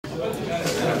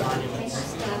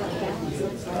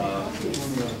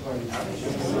I'm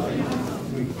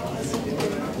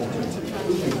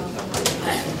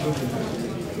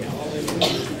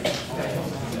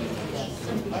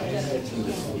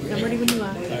ready when you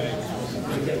are.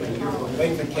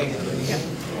 Wait for Kate.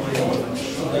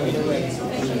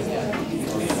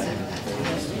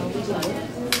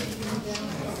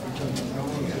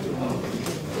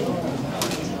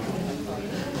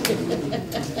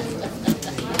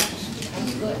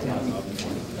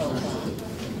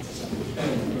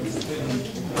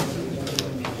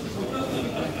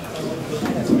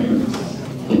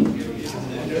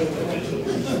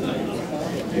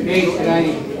 Okay, can I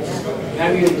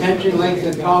have your attention, like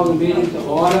to call the meeting to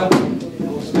order?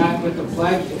 We'll start with the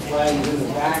pledge. The flag is in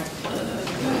the back.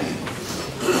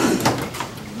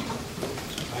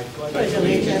 Pledge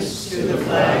allegiance to the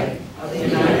flag of the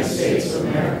United States of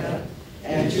America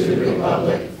and to the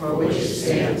republic for which it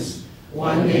stands,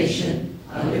 one nation,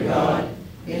 under God,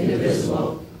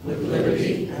 indivisible, with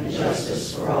liberty and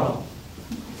justice for all.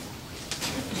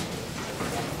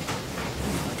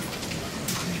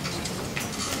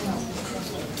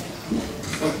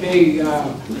 Okay,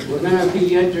 we're going to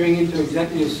be entering into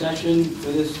executive session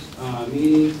for this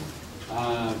meeting.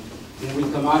 When we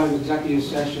come out of executive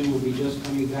session, we'll be just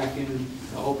coming back in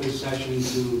the open session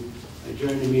to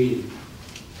adjourn the meeting.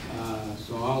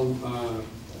 So I'll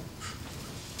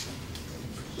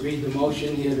read the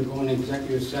motion here to go into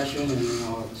executive session, and then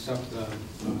I'll accept the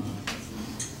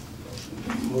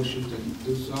motion to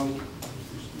do so.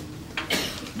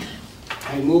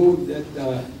 I move that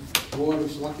the Board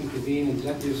of Selectmen convene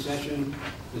executive session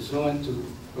pursuant to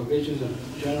provisions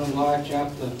of General Law,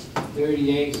 Chapter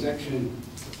 38, Section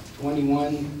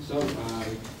 21,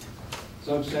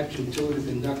 subsection 2, to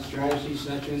conduct strategy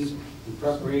sessions in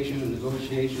preparation of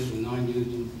negotiations with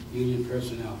non-union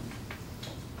personnel.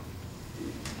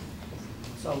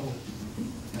 So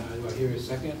Do I hear a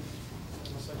second?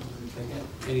 Second.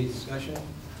 Any discussion?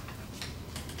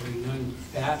 Hearing none.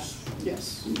 Pat?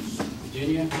 yes.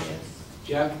 Virginia? Yes.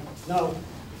 Jeff? No.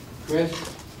 Chris?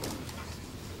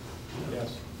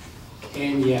 Yes.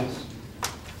 And yes.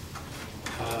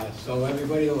 So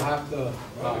everybody will have to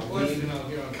Question out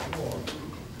here on the floor.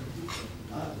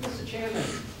 Mr. Chairman,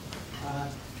 I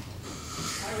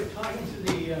was talking to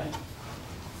the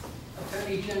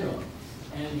Attorney General,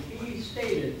 and he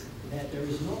stated that there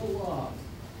is no law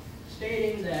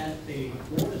stating that the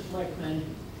Board of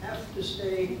Selectmen have to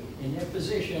stay in their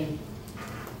position,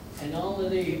 and all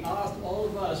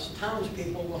of us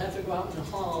townspeople will have to go out in the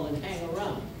hall and hang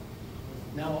around.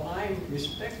 Now, I'm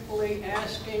respectfully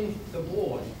asking the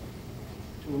board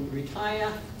to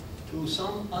retire to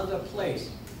some other place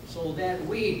so that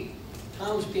we,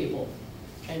 townspeople,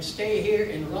 can stay here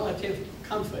in relative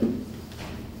comfort.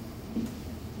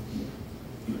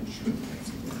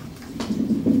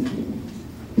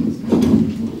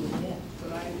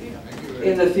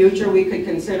 In the future, we could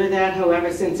consider that.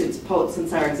 However, since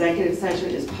our executive session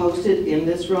is posted in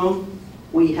this room,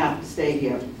 we have to stay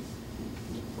here.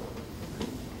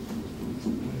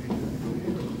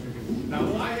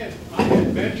 Now, I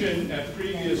had mentioned at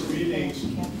previous meetings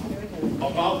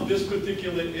about this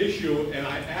particular issue, and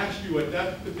I asked you at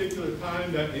that particular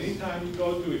time that anytime you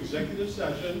go to executive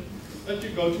session, that you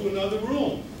go to another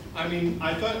room. I mean,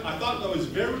 I thought that was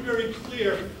very, very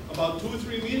clear about 2 or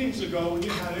 3 meetings ago when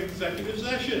you had an executive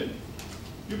session.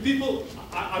 You people,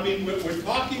 I mean, we're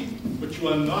talking, but you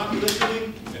are not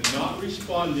listening and not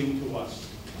responding to us.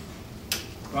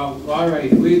 Well, all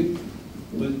right.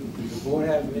 Does the board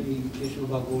have any issue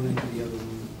about going into the other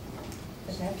room?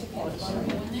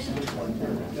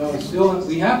 No, it's still,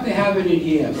 we have to have it in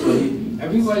here, so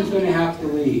everybody's going to have to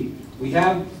leave. We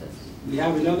have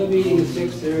another meeting at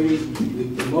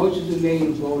 6:30. The motions are made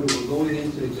and voted. We're going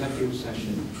into executive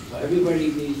session. So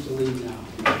everybody needs to leave now.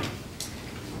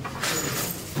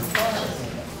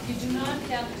 You do not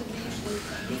have to leave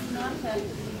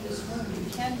this room. You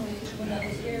can move to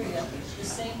another area, the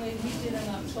same way we did on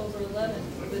October 11th,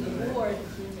 where the board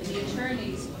and the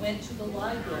attorneys went to the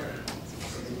library.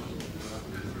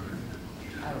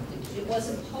 It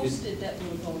wasn't posted that we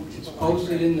were going to the library. It's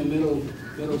posted in the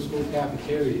middle school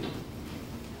cafeteria.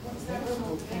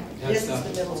 This is the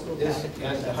middle school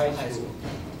cafeteria. That's the high school.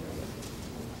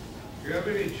 Do you have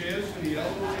any chance for the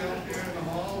elderly out there in the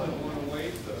hall that want to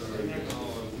wait, or, you know,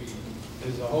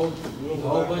 There's a whole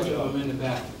bunch of them in the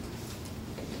back.